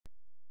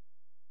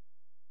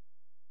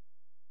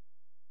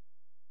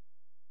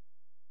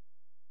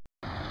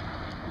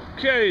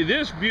Okay,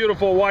 this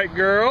beautiful white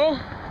girl,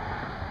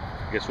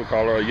 I guess we'll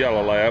call her a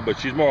yellow lab, but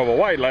she's more of a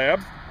white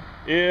lab,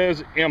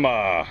 is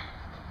Emma.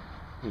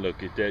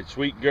 Look at that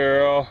sweet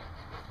girl.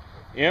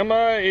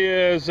 Emma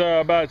is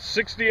about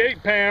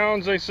 68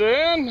 pounds, they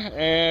said,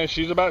 and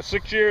she's about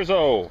 6 years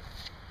old.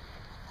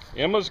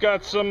 Emma's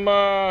got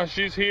some,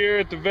 she's here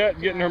at the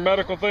vet getting her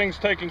medical things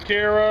taken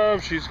care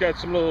of. She's got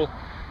some little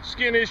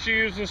skin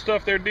issues and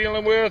stuff they're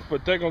dealing with,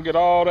 but they're gonna get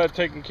all that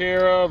taken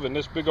care of. And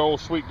this big old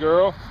sweet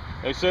girl,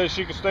 they said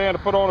she can stand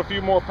to put on a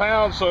few more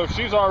pounds, so if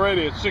she's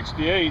already at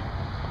 68,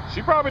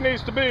 she probably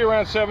needs to be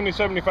around 70,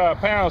 75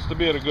 pounds to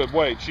be at a good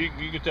weight. You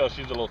can tell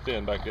she's a little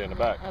thin back there in the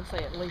back. I'd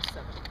say at least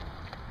 70.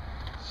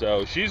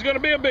 So she's gonna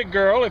be a big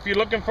girl. If you're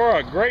looking for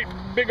a great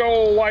big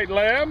old white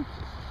lab,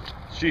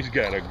 she's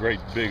got a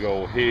great big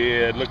old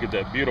head. Look at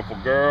that beautiful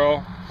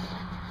girl.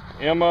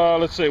 Emma,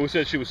 let's see, we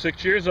said she was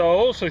 6 years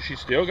old, so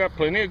she's still got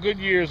plenty of good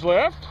years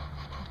left.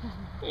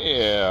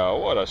 Yeah,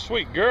 what a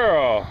sweet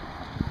girl.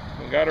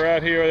 We got her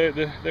out here.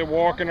 They're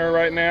walking her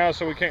right now,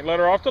 so we can't let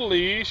her off the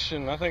leash.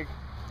 And I think,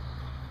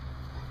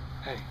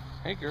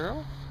 hey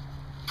girl.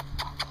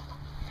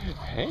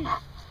 Hey.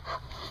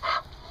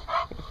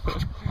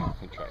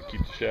 I'm trying to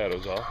keep the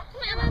shadows off.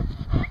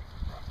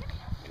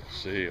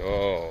 See,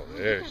 oh,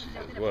 there she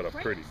is. What a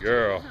pretty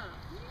girl.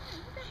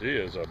 She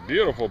is a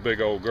beautiful big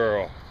old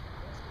girl.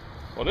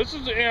 Well, this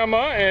is Emma,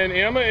 and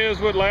Emma is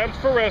with Labs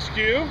for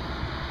Rescue.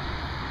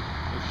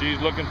 She's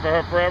looking for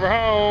her forever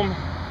home.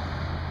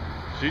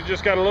 She's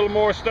just got a little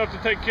more stuff to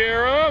take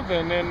care of,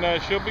 and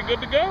then she'll be good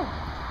to go.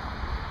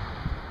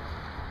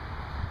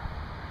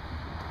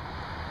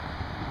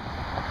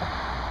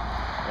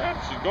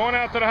 Yep, she's going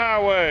out to the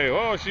highway.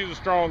 Oh, she's a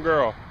strong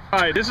girl. All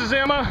right, this is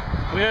Emma.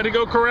 We had to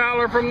go corral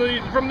her from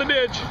the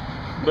ditch,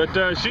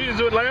 but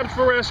she's with Labs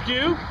for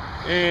Rescue,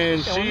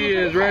 and she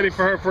is ready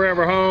for her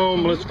forever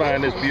home. Let's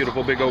find this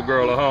beautiful big old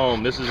girl a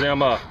home. This is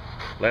Emma,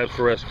 Labs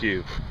for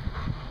Rescue.